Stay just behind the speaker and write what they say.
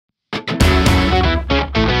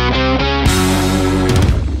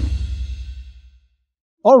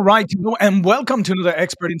All right, hello and welcome to another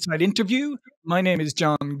Expert Inside interview. My name is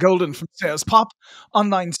John Golden from Sales Pop,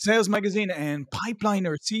 online sales magazine, and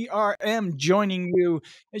Pipeliner CRM, joining you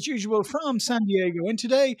as usual from San Diego. And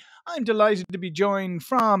today I'm delighted to be joined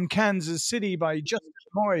from Kansas City by Justin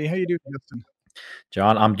Moy. How you doing, Justin?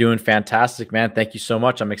 John, I'm doing fantastic, man. Thank you so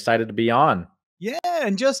much. I'm excited to be on. Yeah,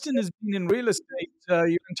 and Justin has been in real estate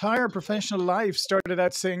your entire professional life. Started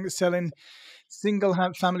out selling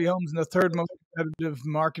family homes in the third most competitive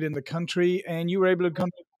market in the country, and you were able to become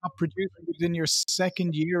a top producer within your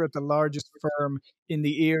second year at the largest firm in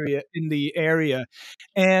the area.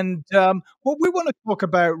 And what we want to talk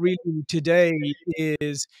about really today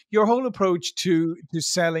is your whole approach to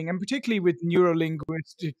selling, and particularly with neuro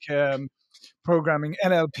linguistic programming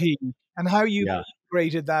 (NLP) and how you Yeah,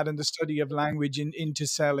 integrated that in the study of language into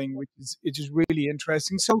selling, which is it is really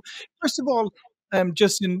interesting. So, first of all,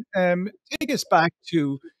 Justin, take us back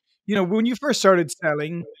to when you first started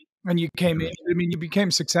selling and you came in. mhm, I mean, you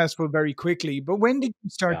became successful very quickly, but when did you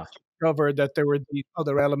start yeah. to discover that there were these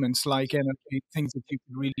other elements like NLP, things that you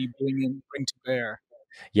could really bring to bear?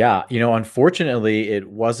 Yeah, unfortunately, it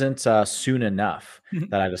wasn't soon enough Mhm.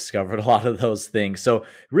 that I discovered a lot of those things. So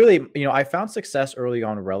really, I found success early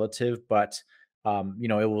on relative, but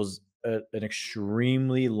it was an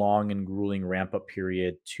extremely long and grueling ramp up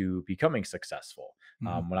period to becoming successful.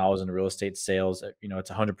 Mhm. When I was in real estate sales, it's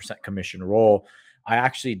a 100% commission role. I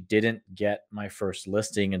actually didn't get my first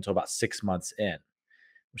listing until about 6 months in.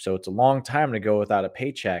 So it's a long time to go without a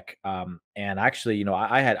paycheck. And actually,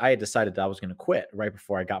 I had decided that I was going to quit right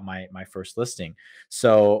before I got my first listing.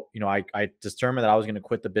 So I determined that I was going to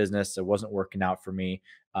quit the business. It wasn't working out for me.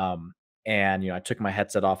 And I took my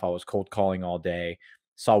headset off. I was cold calling all day.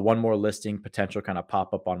 Saw one more listing potential kind of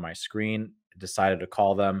pop up on my screen. Decided to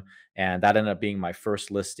call them, and that ended up being my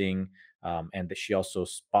first listing. And that she also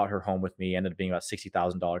bought her home with me. Ended up being about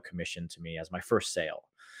 $60,000 commission to me as my first sale.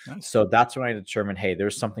 Nice. So that's when I determined, hey,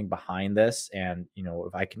 there's something behind this. And,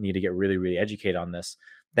 if I need to get really, really educated on this,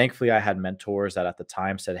 thankfully I had mentors that at the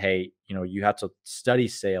time said, hey, you have to study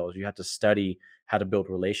sales. You have to study how to build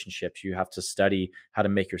relationships. You have to study how to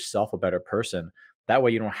make yourself a better person. That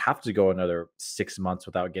way you don't have to go another 6 months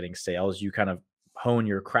without getting sales. You kind of hone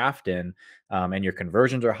your craft in, and your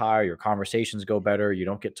conversions are higher, your conversations go better, you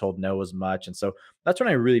don't get told no as much. And so that's when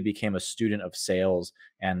I really became a student of sales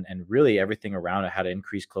and really everything around it, how to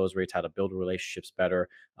increase close rates, how to build relationships better.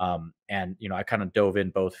 And I kind of dove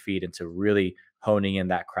in both feet into really honing in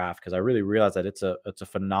that craft because I really realized that it's a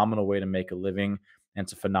phenomenal way to make a living, and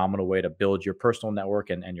it's a phenomenal way to build your personal network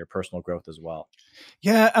and your personal growth as well.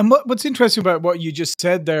 Yeah, and what's interesting about what you just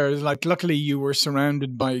said there is like, luckily you were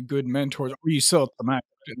surrounded by good mentors, or you sought them out,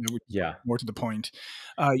 which is Yeah. more to the point.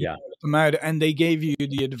 You Yeah. sought them out, and they gave you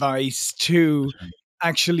the advice to Mhm.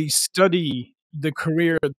 actually study the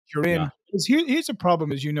career that you're Yeah. in. Because here's a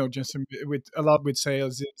problem, as you know, Justin, with a lot with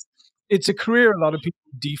sales, it's a career a lot of people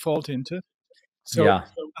default into. So Yeah.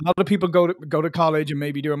 a lot of people go to college and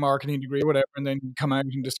maybe do a marketing degree or whatever, and then come out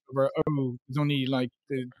and discover, oh, there's only like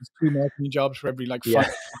there's two marketing jobs for every like five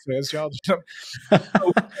Yeah. sales jobs. So,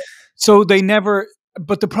 so they never.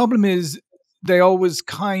 But the problem is, they always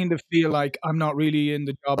kind of feel like I'm not really in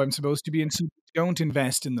the job I'm supposed to be in, so they don't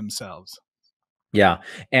invest in themselves. Yeah.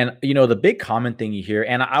 And the big common thing you hear,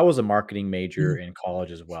 and I was a marketing major Mhm. in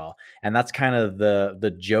college as well. And that's kind of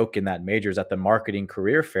the joke in that major is at the marketing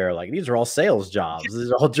career fair, like these are all sales jobs.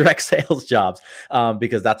 These are all direct sales jobs.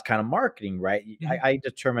 Because that's kind of marketing, right? Mhm. I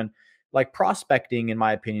determine like prospecting, in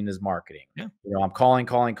my opinion, is marketing. Yeah. I'm calling,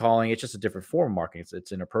 calling, calling. It's just a different form of marketing.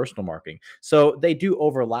 It's interpersonal marketing. So they do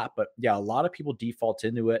overlap, but yeah, a lot of people default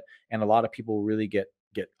into it, and a lot of people really get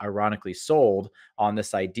ironically sold on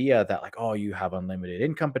this idea that like, oh, you have unlimited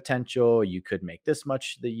income potential, you could make this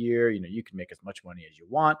much the year, you can make as much money as you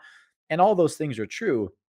want. And all those things are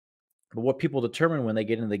true. But what people determine when they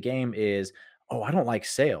get into the game is, oh, I don't like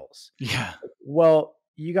sales. Yeah. Well,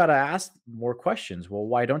 you got to ask more questions. Well,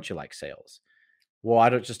 why don't you like sales? Well, I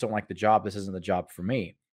don't like the job. This isn't the job for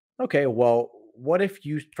me. Okay, well, what if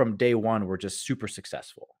you from day one were just super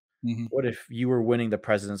successful? Mhm. What if you were winning the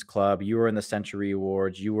President's Club, you were in the Century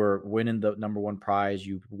Awards, you were winning the number one prize,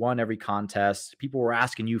 you won every contest, people were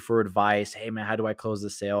asking you for advice, "Hey, man, how do I close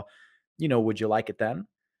this sale?" Would you like it then?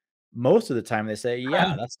 Most of the time they say,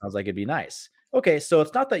 "Yeah, that sounds like it'd be nice." Okay, so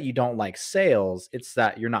it's not that you don't like sales, it's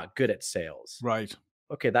that you're not good at sales. Right.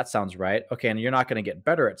 Okay, that sounds right. Okay, and you're not gonna get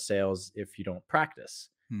better at sales if you don't practice,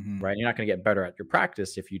 Mhm. right? You're not gonna get better at your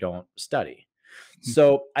practice if you don't study.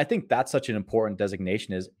 So I think that's such an important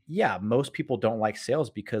designation is yeah, most people don't like sales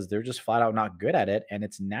because they're just flat out not good at it. And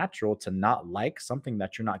it's natural to not like something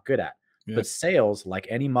that you're not good at. Yeah. But sales, like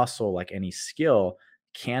any muscle, like any skill,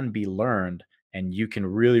 can be learned, and you can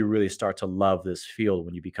really, really start to love this field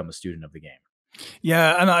when you become a student of the game.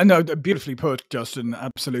 Yeah, and I know beautifully put, Justin.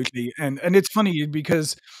 Absolutely, and it's funny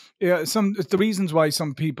because yeah, the reasons why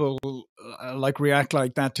some people like react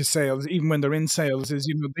like that to sales, even when they're in sales, is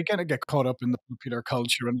they kind of get caught up in the popular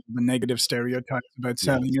culture and the negative stereotypes about Yes.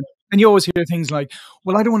 selling, and you always hear things like,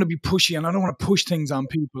 "Well, I don't want to be pushy, and I don't want to push things on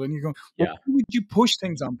people," and you go, "Well, Yeah. why would you push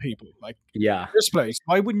things on people? Like Yeah. first place,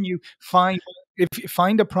 why wouldn't you find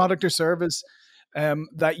a product or service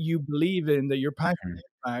that you believe in, that you're passionate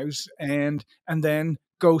Mhm. about, and then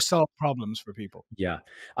go solve problems for people?" Yeah,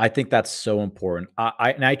 I think that's so important.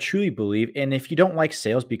 I truly believe, and if you don't like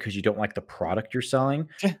sales because you don't like the product you're selling,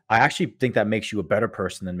 Yeah, I actually think that makes you a better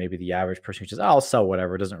person than maybe the average person who says, "Oh, I'll sell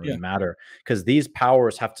whatever, it doesn't yeah. really matter." Because these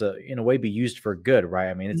powers have to, in a way, be used for good, right?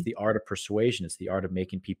 I mean, it's Mm, the art of persuasion, it's the art of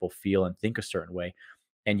making people feel and think a certain way.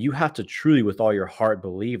 And you have to truly, with all your heart,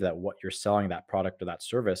 believe that what you're selling, that product or that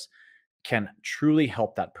service, can truly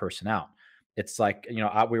help that person out. It's like,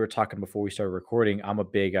 we were talking before we started recording. I'm a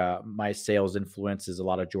big, my sales influence is a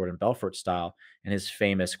lot of Jordan Belfort style. And his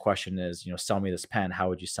famous question is, sell me this pen. How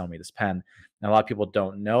would you sell me this pen? And a lot of people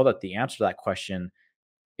don't know that the answer to that question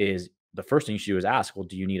is the first thing you should do is ask, well,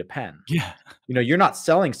 do you need a pen? yeah, You're not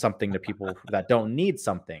selling something to people that don't need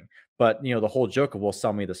something. But the whole joke of, well,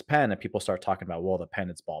 sell me this pen, and people start talking about, well, the pen,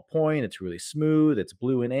 it's ballpoint, it's really smooth, it's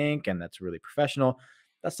blue in ink, and that's really professional.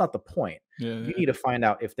 That's not the point. You yeah, need to find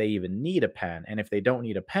out if they even need a pen. And if they don't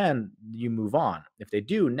need a pen, you move on. If they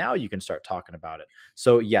do, now you can start talking about it.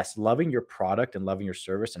 So, yes, loving your product and loving your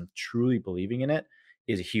service and truly believing in it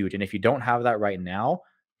is huge. And if you don't have that right now,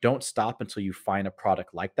 don't stop until you find a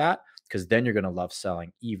product like that, because then you're going to love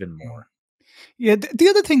selling even mm. more. Yeah, the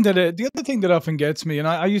other thing that often gets me, and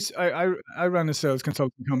I ran a sales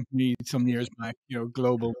consulting company some years back,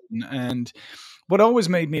 global, and what always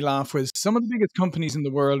made me laugh was some of the biggest companies in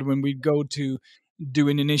the world, when we'd go to do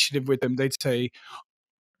an initiative with them, they'd say,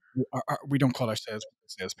 "We don't call our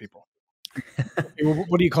salespeople." "Okay, well,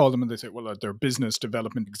 what do you call them?" And they say, "Well, they're business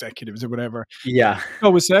development executives or whatever." Yeah. I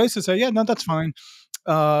always say, "Yeah, no, that's fine."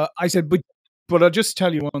 I said, "But I'll just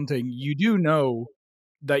tell you one thing. You do know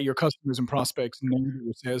that your customers and prospects know that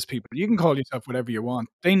you're salespeople. You can call yourself whatever you want.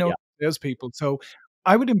 They know Yeah. you're salespeople. So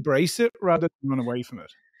I would embrace it rather than run away from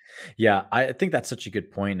it." Yeah, I think that's such a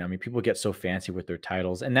good point. I mean, people get so fancy with their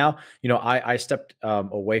titles. And now, I stepped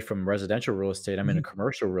away from residential real estate. I'm into Mhm.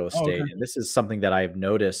 commercial real Oh, okay. estate. And this is something that I've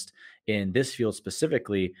noticed in this field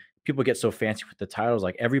specifically. People get so fancy with the titles,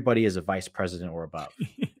 like everybody is a vice president or above.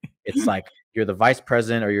 It's like you're the vice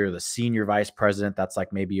president or you're the senior vice president. That's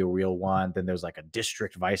like maybe a real one. Then there's like a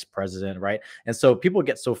district vice president, right? And so people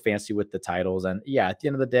get so fancy with the titles. And yeah, at the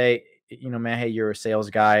end of the day, man, hey, you're a sales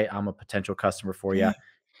guy. I'm a potential customer for you. Yeah.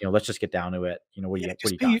 Let's just get down to it. Yeah, What do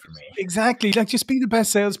just you got be for me? exactly, like, just be the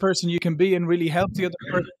best salesperson you can be and really help the other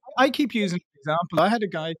person. I keep using an example. I had a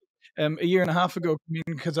guy, a year and a half ago come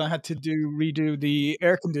in because I had to redo the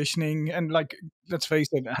air conditioning, and, like, let's face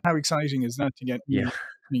it, how exciting is that to get Yeah.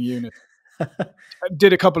 new unit? I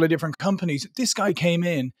did a couple of different companies. This guy came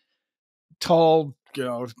in, tall,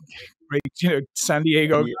 great, San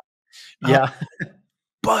Diego, Ye uh, yeah.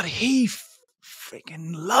 but he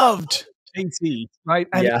freaking loved AC, right?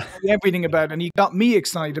 And he Yeah. told me everything about it, and he got me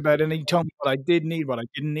excited about it, and he told me what I did need, what I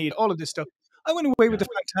didn't need, all of this stuff. I went away with Yeah.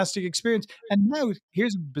 a fantastic experience, and now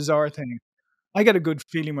here's a bizarre thing. I get a good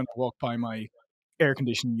feeling when I walk by my air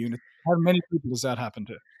conditioning unit. How many people does that happen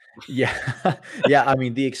to? Yeah. Yeah, I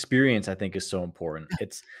mean, the experience I think is so important.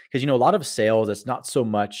 It's because a lot of sales, it's not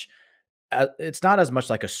as much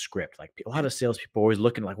like a script. Like a lot Yeah. of salespeople are always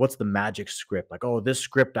looking like, what's the magic script? Like, oh, this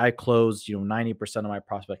script I closed, 90% of my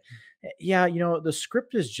prospect. Yeah, the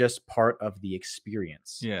script is just part of the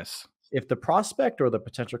experience. Yes. If the prospect or the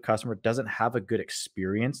potential customer doesn't have a good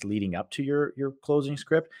experience leading up to your closing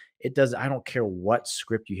script, it does I don't care what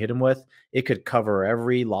script you hit them with. It could cover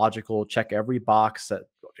every logical, check every box, that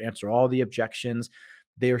answer all the objections.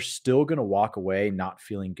 They're still going to walk away not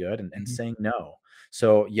feeling good and Mhm. saying no.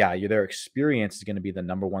 So yeah, their experience is going to be the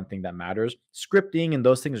number one thing that matters. Scripting and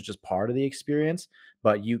those things are just part of the experience,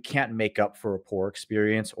 but you can't make up for a poor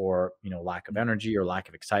experience or lack of energy or lack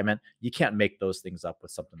of excitement. You can't make those things up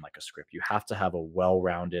with something like a script. You have to have a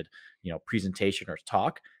well-rounded presentation or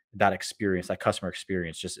talk. That experience, that customer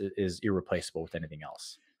experience, just is irreplaceable with anything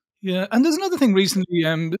else. Yeah, and there's another thing recently.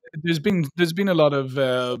 There's been a lot of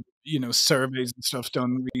surveys and stuff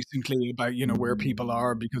done recently about where people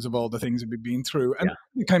are because of all the things that we've been through, and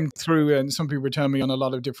Yeah. it came through. And some people were telling me on a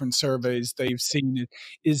lot of different surveys they've seen it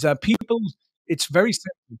is that people. It's very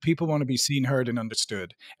simple. People want to be seen, heard, and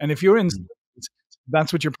understood. And if you're in Mm. sales,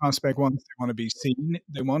 That's what your prospect wants. They want to be seen.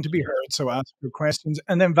 They want to be heard. So ask your questions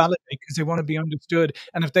and then validate because they want to be understood.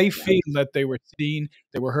 And if they feel that they were seen,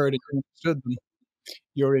 they were heard, and you understood them,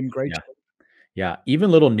 you're in great Yeah. shape. Yeah,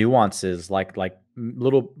 even little nuances like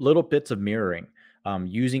little bits of mirroring,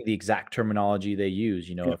 using the exact terminology they use.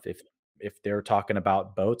 Yeah. If they're talking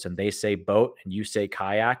about boats and they say boat and you say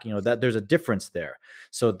kayak, that there's a difference there.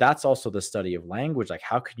 So that's also the study of language. Like,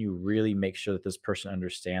 how can you really make sure that this person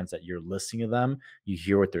understands that you're listening to them, you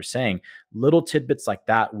hear what they're saying? Little tidbits like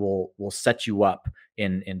that will set you up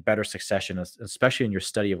in better succession, especially in your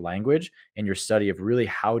study of language and your study of really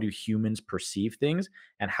how do humans perceive things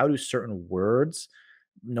and how do certain words,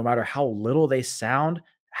 no matter how little they sound,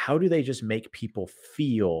 how do they just make people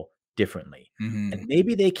feel differently? And Mhm.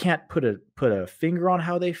 maybe they can't put a finger on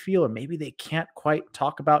how they feel, or maybe they can't quite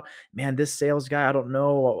talk about, man, this sales guy, I don't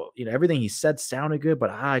know, everything he said sounded good, but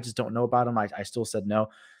I just don't know about him. I still said no.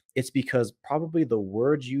 It's because probably the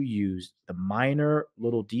words you used, the minor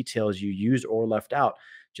little details you used or left out,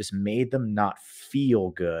 just made them not feel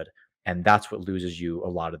good. And that's what loses you a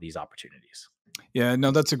lot of these opportunities. Yeah,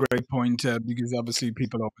 no, that's a great point, because obviously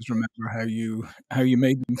people always remember how you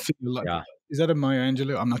made them feel. Like, Yeah. is that a Maya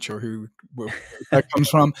Angelou? I'm not sure where that comes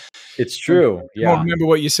from. It's They true. won't Yeah. remember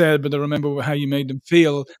what you said, but they remember how you made them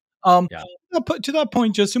feel. Um, Yeah. to that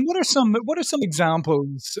point, Justin, what are some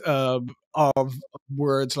examples of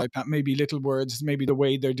words like that? Maybe little words, maybe the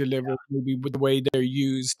way they're delivered, maybe with the way they're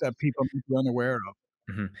used that people might be unaware of.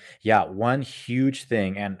 Mhm. Yeah, one huge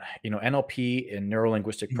thing, and NLP and neuro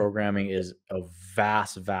linguistic Mm. programming is a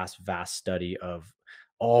vast, vast, vast study of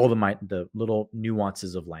all the little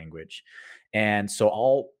nuances of language. And so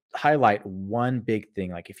I'll highlight one big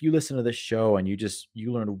thing. Like, if you listen to this show and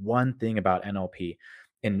you learn one thing about NLP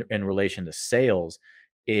in relation to sales,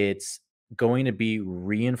 it's going to be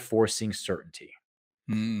reinforcing certainty.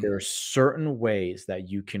 Mm. There are certain ways that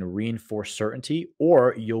you can reinforce certainty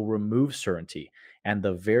or you'll remove certainty. And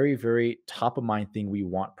the very, very top of mind thing we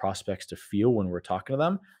want prospects to feel when we're talking to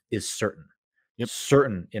them is certain. Yep.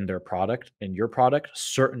 Certain in their product, in your product,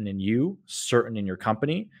 certain in you, certain in your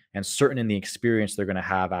company, and certain in the experience they're going to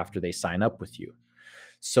have after they sign up with you.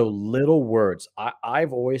 So little words.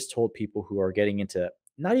 I've always told people who are getting into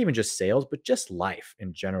not even just sales, but just life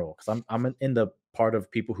in general, because I'm in the part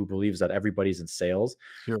of people who believes that everybody's in sales.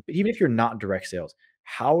 Sure. But even if you're not in direct sales,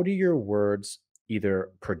 how do your words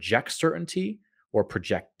either project certainty or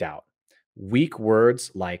project doubt? Weak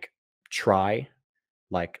words like try,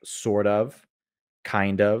 like sort of,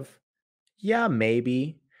 kind of, yeah,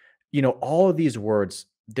 maybe. All of these words,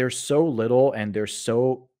 they're so little and they're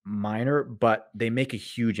so minor, but they make a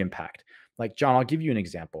huge impact. Like, John, I'll give you an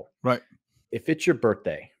example. Right. If it's your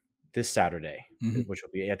birthday this Saturday, Hmm. which will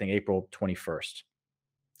be, I think, April 21st,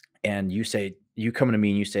 and you come to me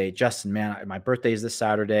and you say, Justin, man, my birthday is this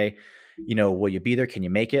Saturday. Will you be there? Can you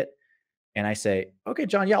make it? And I say, okay,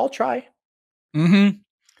 John, yeah, I'll try. Hmm.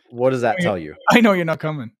 What does that tell you? I know you're not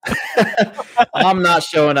coming. I'm not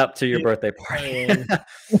showing up to your Yeah. birthday party.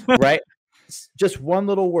 Right? Just one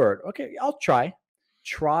little word. Okay, I'll try.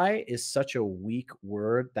 Try is such a weak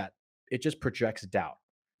word that it just projects doubt.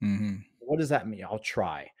 Hmm. What does that mean? I'll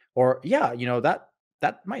try. Or yeah,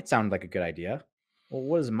 that might sound like a good idea. Well,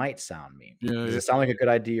 what does might sound mean? Yeah, Does yeah. it sound like a good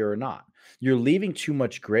idea or not? You're leaving too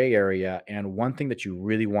much gray area. And one thing that you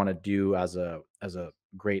really want to do as a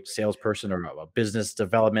great salesperson or a business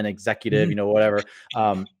development executive, Mhm. whatever,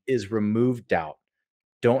 is remove doubt.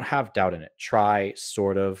 Don't have doubt in it. Try,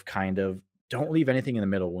 sort of, kind of. Don't leave anything in the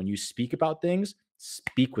middle. When you speak about things,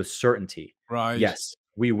 speak with certainty. Right. Yes,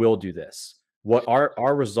 we will do this. What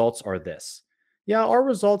our results are this. Yeah, our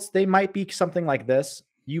results, they might be something like this.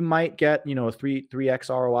 You might get, a 3x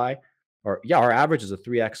ROI, or yeah, our average is a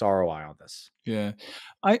 3x ROI on this. Yeah.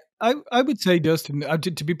 I would say, Justin,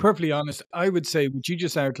 to be perfectly honest, I would say what you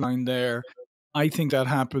just outlined there, I think that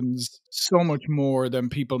happens so much more than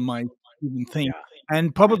people might even think. Yeah.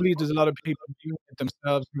 And probably there's a lot of people doing it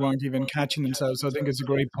themselves who aren't even catching themselves. So I think it's a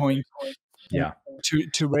great point uh, Yeah.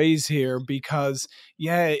 to raise here because,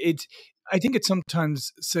 yeah, I think it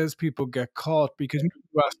sometimes says people get caught because maybe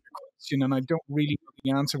you ask a question and I don't really know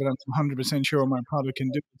the answer, but I'm 100% sure my product can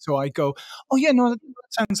do it. So I go, oh, yeah, no, that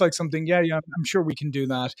sounds like something. Yeah, yeah, I'm sure we can do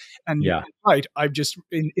that. And you're Yeah. right. I've just,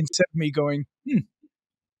 instead of me going,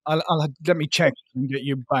 let me check and get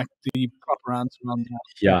you back the proper answer on that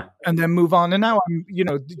Yeah. and then move on. And now I'm,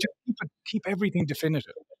 just keep everything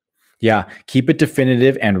definitive. Yeah, keep it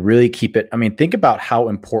definitive and really keep it. I mean, think about how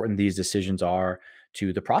important these decisions are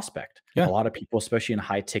to the prospect. A Yeah. lot of people, especially in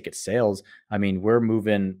high ticket sales, I mean, we're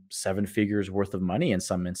moving 7 figures worth of money in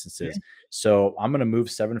some instances. So I'm going to move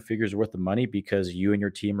 7 figures worth of money because you and your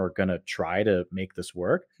team are going to try to make this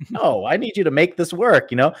work. No, I need you to make this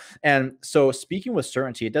work, you know? And so speaking with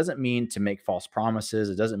certainty, it doesn't mean to make false promises.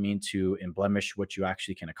 It doesn't mean to blemish what you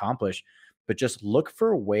actually can accomplish, but just look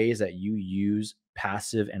for ways that you use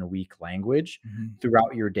passive and weak language Mhm.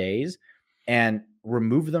 throughout your days and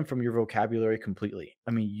remove them from your vocabulary completely.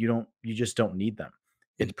 I mean, you just don't need them.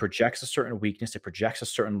 Mhm. It projects a certain weakness, it projects a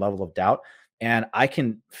certain level of doubt. And I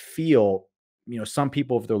can feel, some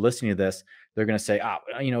people, if they're listening to this, they're going to say,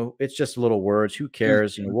 it's just little words. Who Yeah.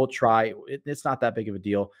 cares? We'll try. It's not that big of a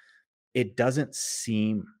deal. It doesn't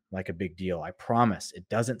seem like a big deal. I promise. It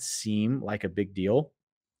doesn't seem like a big deal,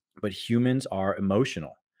 but humans are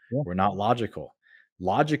emotional. Yeah. We're not logical.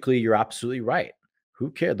 Logically, you're absolutely right. Who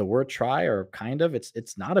cares? The word try or kind of,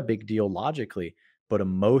 it's not a big deal logically, but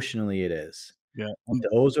emotionally it is. Yeah. And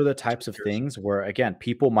Those are the types of things where, again,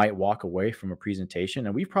 people might walk away from a presentation,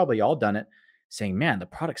 and we've probably all done it, saying, "Man, the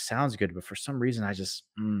product sounds good, but for some reason, I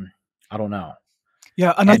don't know."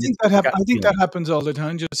 yeah, and And it's a gut I think that feeling. happens all the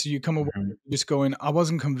time. Just so you come away Mhm. just going, "I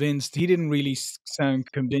wasn't convinced." He didn't really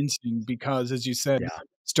sound convincing because, as you said, Yeah.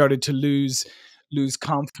 started to lose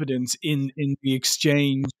confidence in the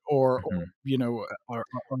exchange, or Mhm. or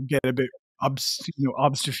get a bit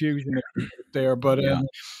obfuscation there. But Yeah.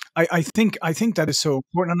 I think that is so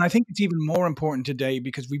important, and I think it's even more important today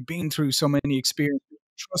because we've been through so many experiences.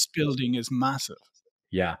 Trust building is massive.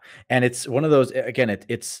 Yeah, and it's one of those, again,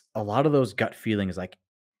 it's a lot of those gut feelings, like,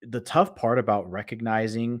 the tough part about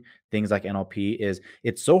recognizing things like NLP is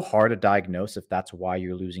it's so hard to diagnose if that's why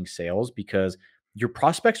you're losing sales, because your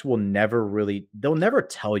prospects they'll never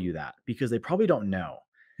tell you that because they probably don't know.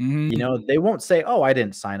 Mhm. They won't say, "Oh, I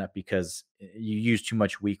didn't sign up because you use too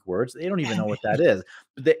much weak words." They don't even know what that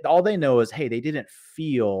is. All they know is, hey, they didn't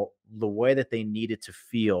feel the way that they needed to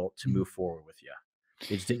feel to Mhm. move forward with you.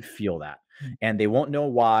 They just didn't feel that. And they won't know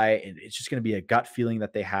why. It's just going to be a gut feeling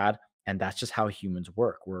that they had. And that's just how humans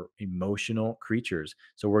work. We're emotional creatures.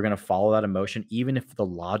 So we're going to follow that emotion, even if the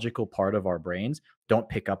logical part of our brains don't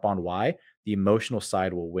pick up on why. The emotional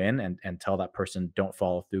side will win and tell that person, don't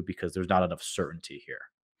follow through because there's not enough certainty here.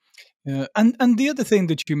 Yeah, and the other thing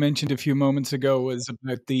that you mentioned a few moments ago was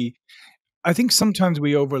about the I think sometimes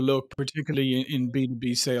we overlook, particularly in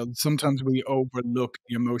B2B sales, sometimes we overlook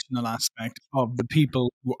the emotional aspect of the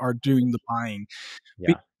people who are doing the buying. Be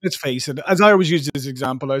Yeah. Let's face it, as I always use this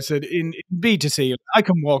example, I said in B2C, I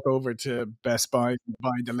can walk over to Best Buy and buy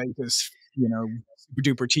the latest, super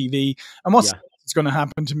duper TV, and what's Yeah. gonna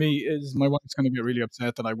happen to me is my wife's gonna get really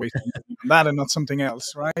upset that I wasted money on that and not something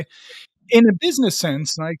else, right? In a business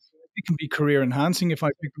sense, like, it can be career enhancing if I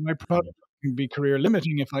pick the right product, Mhm. it can be career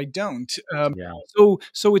limiting if I don't. Yeah.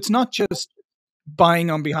 So it's not just buying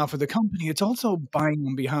on behalf of the company, it's also buying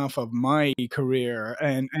on behalf of my career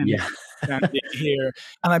and Yeah. standing here.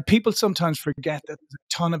 And people sometimes forget that there's a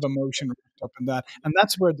ton of emotion wrapped up in that, and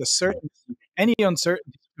that's where the certainty, any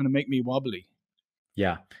uncertainty is gonna make me wobbly.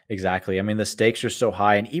 Yeah, exactly. I mean, the stakes are so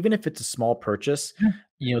high, and even if it's a small purchase,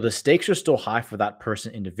 Yeah, the stakes are still high for that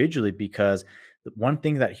person individually because the one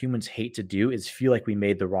thing that humans hate to do is feel like we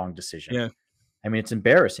made the wrong decision. yeah. I mean, it's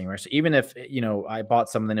embarrassing, right? So even if, I bought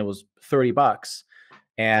something, it was $30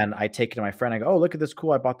 and I take it to my friend, I go, "Oh, look at this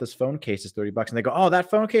cool. I bought this phone case, it's $30." And they go, "Oh, that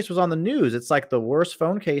phone case was on the news. It's like the worst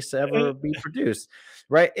phone case to ever be produced."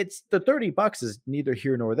 Right? It's the $30 is neither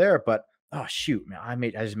here nor there, but oh shoot, man,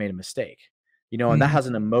 I just made a mistake. And that Mhm. has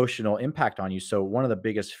an emotional impact on you. So one of the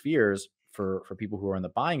biggest fears for people who are in the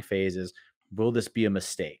buying phase is, will this be a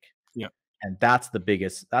mistake? Yeah. And that's the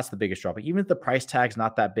biggest drawback. Even if the price tag's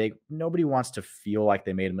not that big, nobody wants to feel like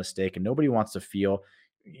they made a mistake, and nobody wants to feel,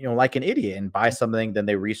 like an idiot and buy something, then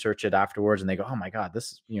they research it afterwards and they go, "Oh my God,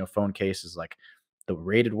 this, phone case is like the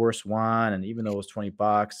rated worst one. And even though it was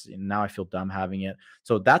 $20, and now I feel dumb having it."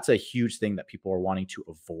 So that's a huge thing that people are wanting to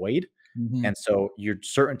avoid. Mhm. And so your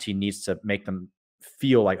certainty needs to make them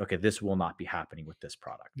feel like, okay, this will not be happening with this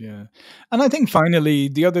product. Yeah. And I think finally,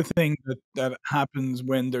 the other thing that happens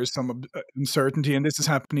when there's some uncertainty, and this is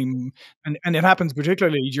happening, and it happens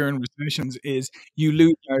particularly during recessions, is you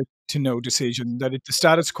lose out to no decision. That the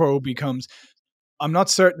status quo becomes, I'm not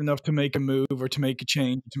certain enough to make a move or to make a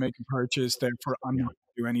change, to make a purchase, therefore I'm Yeah. not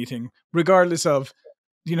going to do anything, regardless of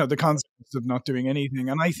the consequences of not doing anything.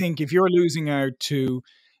 And I think if you're losing out to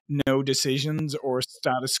no decisions or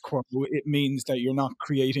status quo, it means that you're not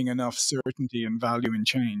creating enough certainty and value in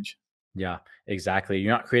change. Yeah, exactly.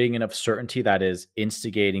 You're not creating enough certainty that is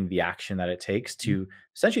instigating the action that it takes Mhm. to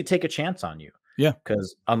essentially take a chance on you. Yeah.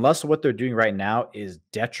 Because unless what they're doing right now is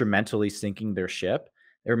detrimentally sinking their ship,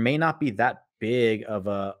 there may not be that big of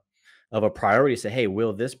a priority to say, hey,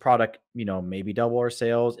 will this product, maybe double our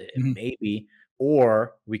sales? Mhm. Maybe,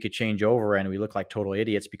 or we could change over and we look like total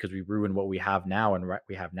idiots because we ruined what we have now, and what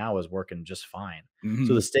we have now is working just fine.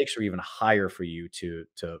 So the Mhm. stakes are even higher for you to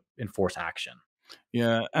enforce action.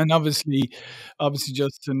 Yeah, and obviously,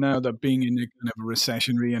 just to now that being in a kind of a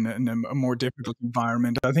recessionary and a more difficult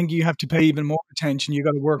environment, I think you have to pay even more attention. You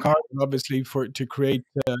gotta work harder, obviously, to create,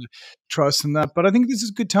 trust and that, but I think this is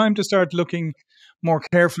a good time to start looking more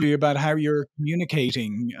carefully about how you're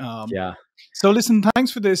communicating. Yeah. So listen,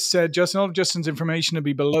 thanks for this, Justin. All of Justin's information will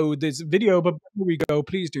be below this video, but before we go,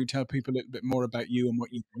 please do tell people a little bit more about you and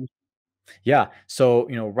what you do. Yeah. So,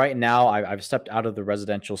 right now I've stepped out of the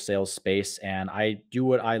residential sales space and I do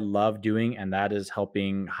what I love doing, and that is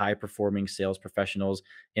helping high performing sales professionals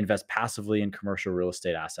invest passively in commercial real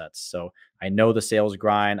estate assets. So I know the sales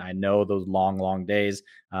grind. I know those long, long days,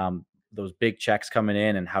 those big checks coming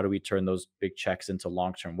in, and how do we turn those big checks into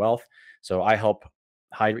long term wealth. So I help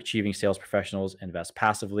high achieving sales professionals invest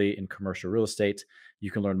passively in commercial real estate.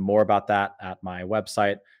 You can learn more about that at my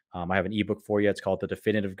website. I have an ebook for you. It's called The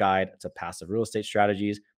Definitive Guide to Passive Real Estate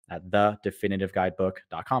Strategies at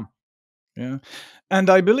thedefinitiviguidebook.com. Yeah, and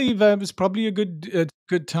I believe, it was probably a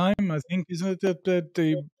good time, I think, isn't it, that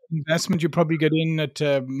the investment you probably get in at,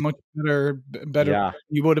 much better Yeah, than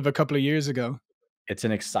you would have a couple of years ago? it's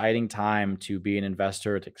an exciting time to be an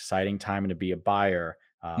investor. It's an exciting time to be a buyer.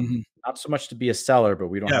 Mhm. Not so much to be a seller, but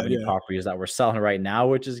we don't Yeah, have any yeah, properties that we're selling right now,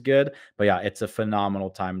 which is good. But yeah, it's a phenomenal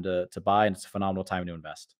time to buy, and it's a phenomenal time to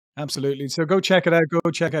invest. absolutely. So go check it out.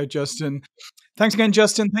 Go check out Justin. Thanks again,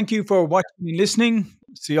 Justin. Thank you for watching and listening.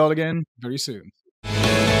 See you all again very soon.